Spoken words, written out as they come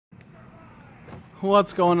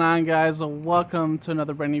What's going on, guys? Welcome to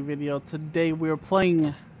another brand new video. Today we are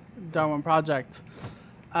playing Darwin Project.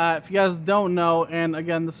 If you guys don't know, and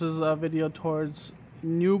again this is a video towards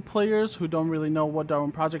new players who don't really know what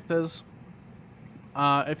Darwin Project is.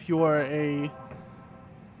 If you are a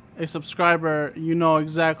subscriber, you know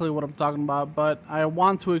exactly what I'm talking about, but I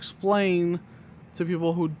want to explain to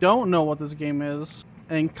people who don't know what this game is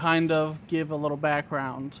and kind of give a little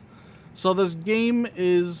background. So this game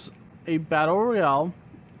is a battle royale.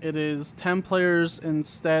 It is 10 players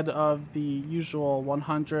instead of the usual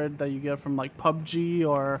 100 that you get from like PUBG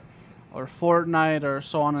or Fortnite or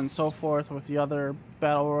so on and so forth with the other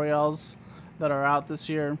battle royales that are out this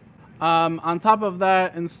year. On top of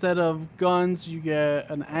that, instead of guns, you get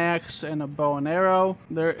an axe and a bow and arrow.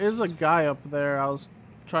 There is a guy up there. I was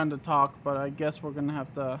trying to talk, but I guess we're gonna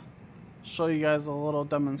have to show you guys a little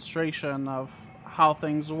demonstration of how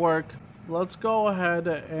things work. Let's go ahead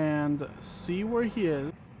and see where he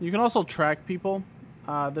is. You can also track people.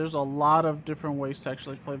 There's a lot of different ways to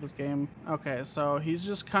actually play this game. Okay, so he's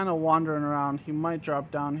just kind of wandering around. He might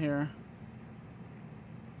drop down here.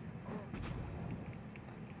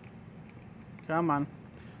 Come on.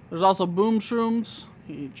 There's also boom shrooms.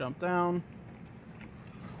 He jumped down.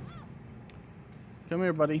 Come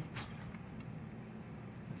here, buddy.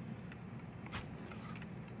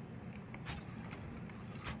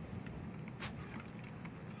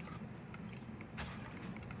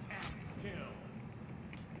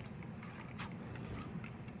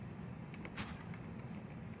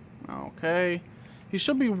 Okay. He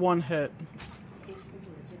should be one hit.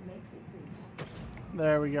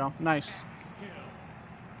 There we go. Nice.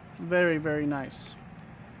 Very, very nice.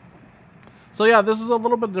 So yeah, this is a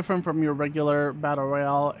little bit different from your regular battle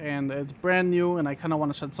royale, and it's brand new, and I kind of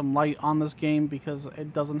want to shed some light on this game because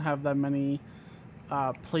it doesn't have that many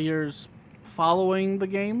players following the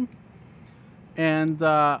game. And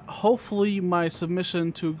hopefully my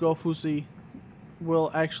submission to GoFusi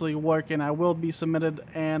will actually work, and I will be submitted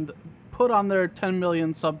and put on their 10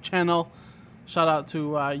 million sub channel. Shout out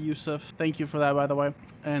to Yusuf. Thank you for that, by the way.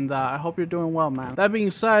 And I hope you're doing well, man. That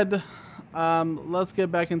being said, let's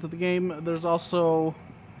get back into the game. There's also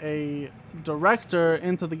a director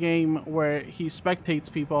into the game where he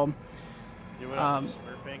spectates people.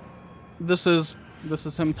 This is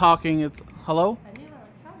him talking. It's hello.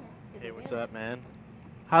 Hey, what's up, man?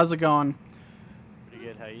 How's it going? Pretty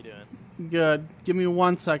good. How you doing? Good. Give me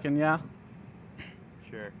 1 second, yeah?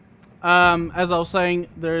 Sure. As I was saying,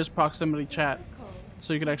 there is proximity chat,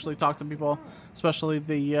 so you can actually talk to people, especially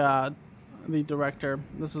the director.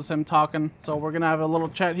 This is him talking, so we're gonna have a little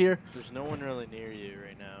chat here. There's no one really near you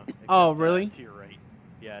right now. Except, oh, really? To your right.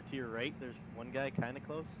 Yeah, to your right. There's one guy kind of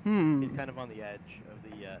close. Hmm. He's kind of on the edge of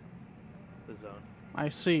the zone. I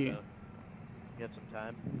see. So, you have some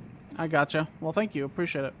time? I gotcha. Well, thank you.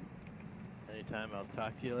 Appreciate it. Anytime. I'll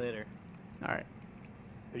talk to you later. All right.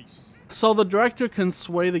 Peace. So the director can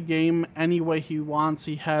sway the game any way he wants.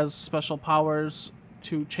 He has special powers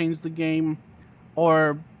to change the game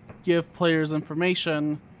or give players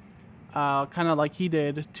information, kind of like he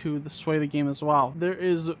did to sway the game as well. There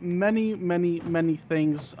is many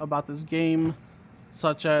things about this game,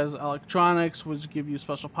 such as electronics, which give you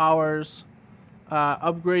special powers,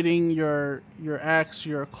 upgrading your axe,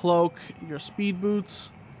 your cloak, your speed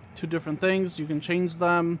boots to different things. You can change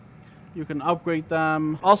them. You can upgrade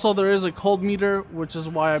them. Also, there is a cold meter, which is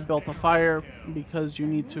why I built a fire, because you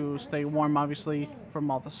need to stay warm, obviously,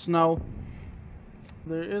 from all the snow.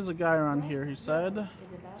 There is a guy around here, he said.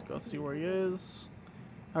 Let's go see where he is.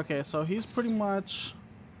 Okay, so he's pretty much...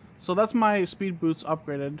 So that's my speed boots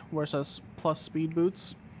upgraded, where it says plus speed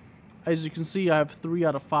boots. As you can see, I have 3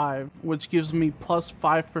 out of 5, which gives me plus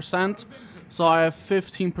 5%. So I have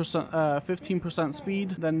 15% speed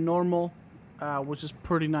than normal. Which is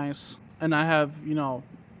pretty nice. And I have, you know,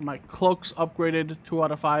 my cloaks upgraded 2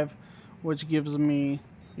 out of 5, which gives me,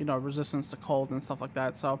 you know, resistance to cold and stuff like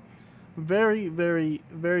that. So very, very,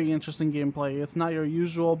 very interesting gameplay. It's not your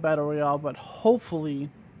usual battle royale, but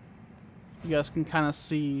hopefully you guys can kind of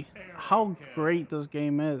see how great this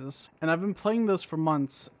game is. And I've been playing this for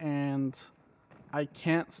months, and I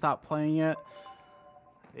can't stop playing it.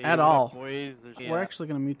 Hey, at all. up, boys? We're actually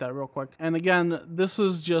going to mute that real quick. And again, this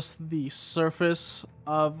is just the surface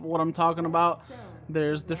of what I'm talking about.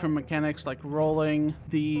 There's different mechanics like rolling.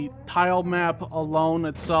 The tile map alone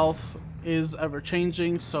itself is ever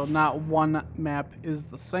changing, so not one map is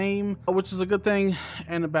the same, which is a good thing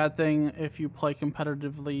and a bad thing if you play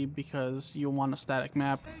competitively because you want a static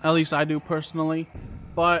map. At least I do personally.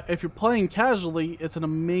 But if you're playing casually, it's an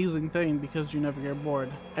amazing thing because you never get bored.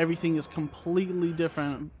 Everything is completely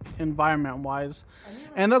different environment-wise.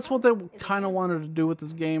 And that's what they kind of wanted to do with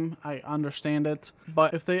this game. I understand it.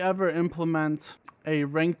 But if they ever implement a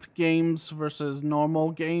ranked games versus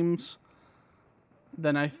normal games,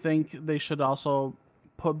 then I think they should also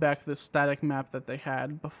put back this static map that they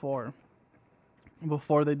had before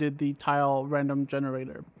they did the tile random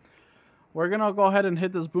generator. We're gonna go ahead and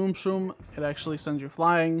hit this boom shroom. It actually sends you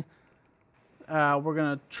flying. We're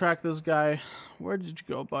gonna track this guy. Where did you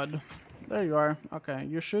go, bud? There you are. Okay,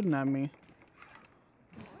 you're shooting at me.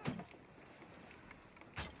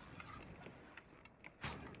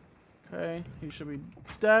 Okay, he should be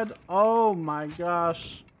dead. Oh my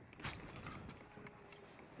gosh.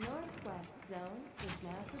 Northwest zone is now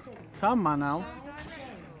forbidden. Come on now. 5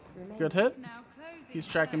 zones remain. Good hit. He's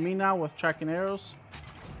tracking me now with tracking arrows.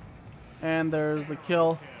 And there's the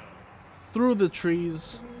kill through the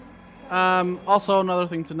trees. Also, another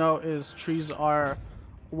thing to note is trees are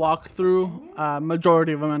walk through.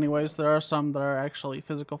 Majority of them anyways. There are some that are actually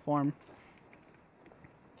physical form.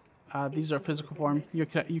 These are physical form. You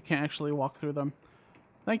can't actually walk through them.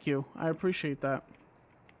 Thank you. I appreciate that.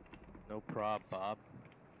 No prob, Bob.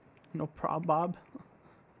 No prob, Bob.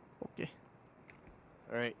 Okay.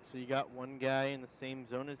 Alright, so you got one guy in the same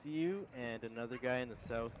zone as you and another guy in the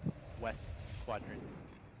southwest quadrant.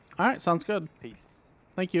 Alright, sounds good. Peace.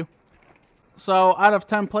 Thank you. So, out of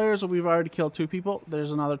 10 players, we've already killed 2 people.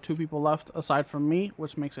 There's another 2 people left aside from me,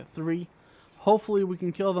 which makes it 3. Hopefully we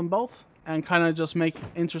can kill them both and kind of just make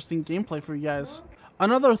interesting gameplay for you guys.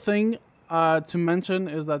 Another thing to mention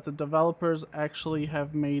is that the developers actually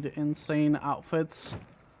have made insane outfits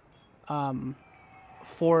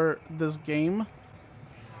for this game.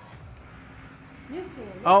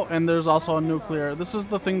 Oh, and there's also a nuclear. This is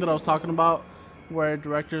the thing that I was talking about, where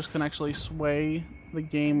directors can actually sway the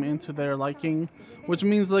game into their liking, which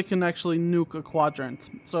means they can actually nuke a quadrant.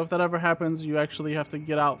 So if that ever happens, you actually have to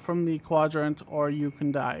get out from the quadrant or you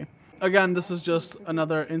can die. Again, this is just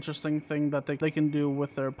another interesting thing that they can do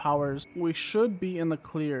with their powers. We should be in the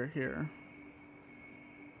clear here.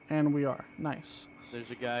 And we are. Nice.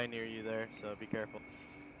 There's a guy near you there, so be careful.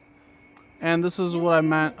 And this is what I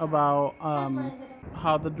meant about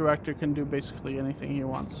how the director can do basically anything he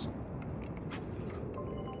wants.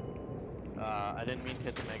 I didn't mean to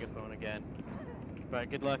hit the megaphone again. But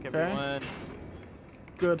good luck, everyone.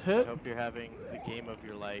 Good hit. I hope you're having the game of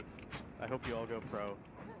your life. I hope you all go pro.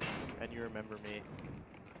 And you remember me.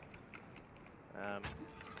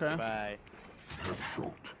 Okay. Bye.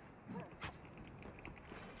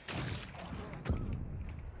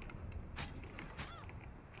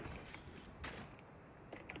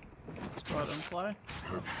 Let's go ahead and fly.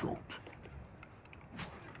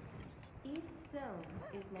 East zone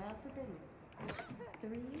is now forbidden. 3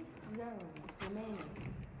 zones remaining.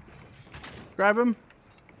 Grab him.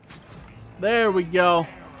 There we go.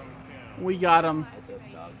 We got him.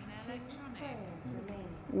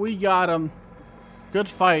 We got him. Good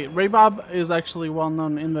fight. Ray Bob is actually well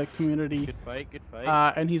known in the community. Good fight, good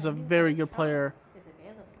fight. And he's a very good player.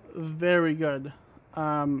 Very good.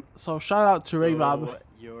 So shout out to Ray Bob.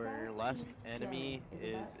 Your last enemy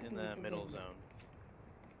is in the middle zone.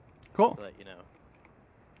 Cool. To let you know.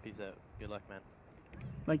 Peace out. Good luck, man.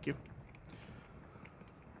 Thank you.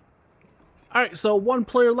 Alright, so 1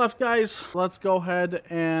 player left, guys. Let's go ahead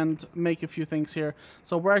and make a few things here.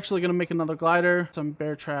 So we're actually going to make another glider, some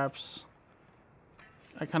bear traps.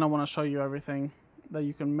 I kind of want to show you everything that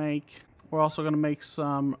you can make. We're also going to make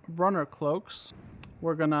some runner cloaks.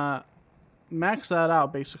 We're going to max that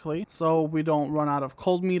out, basically, so we don't run out of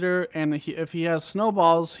cold meter. And if he has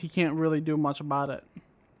snowballs, he can't really do much about it.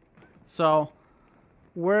 So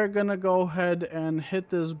we're going to go ahead and hit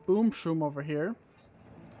this boom shroom over here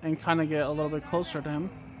and kind of get a little bit closer to him.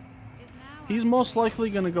 He's most likely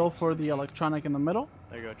going to go for the electronic in the middle.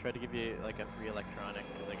 There you go. Try to give you like a free electronic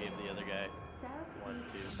because I gave the other guy 1,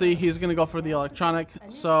 2. See, he's going to go for the electronic.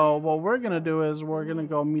 So what we're going to do is we're going to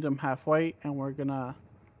go meet him halfway and we're going to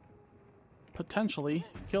potentially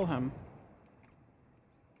kill him.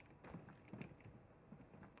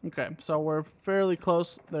 Okay, so we're fairly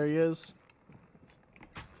close. There he is.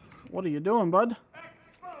 What are you doing, bud?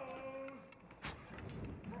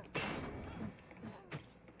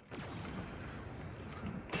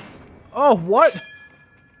 Oh, what?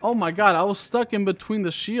 Oh my god, I was stuck in between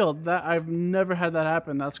the shield. That I've never had that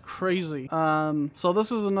happen. That's crazy. So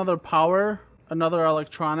this is another power, another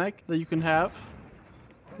electronic that you can have.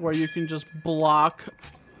 where you can just block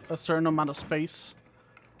a certain amount of space.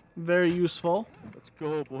 Very useful. Let's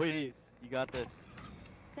go, boys. You got this.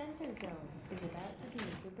 Center zone is about to be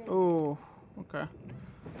forbidden. Oh, okay.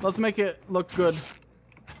 Let's make it look good.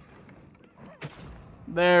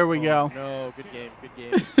 There we go. No, good game. Good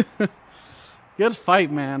game. Good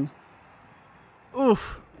fight, man.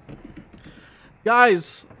 Oof.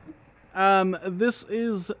 Guys, this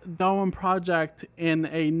is Darwin Project in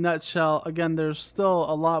a nutshell. Again, there's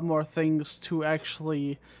still a lot more things to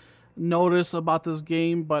actually notice about this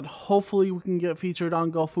game, but hopefully we can get featured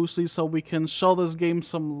on GoFusi so we can show this game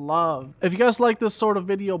some love. If you guys like this sort of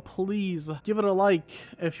video, please give it a like.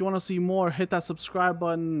 If you want to see more, hit that subscribe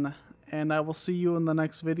button, and I will see you in the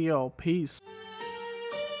next video. Peace.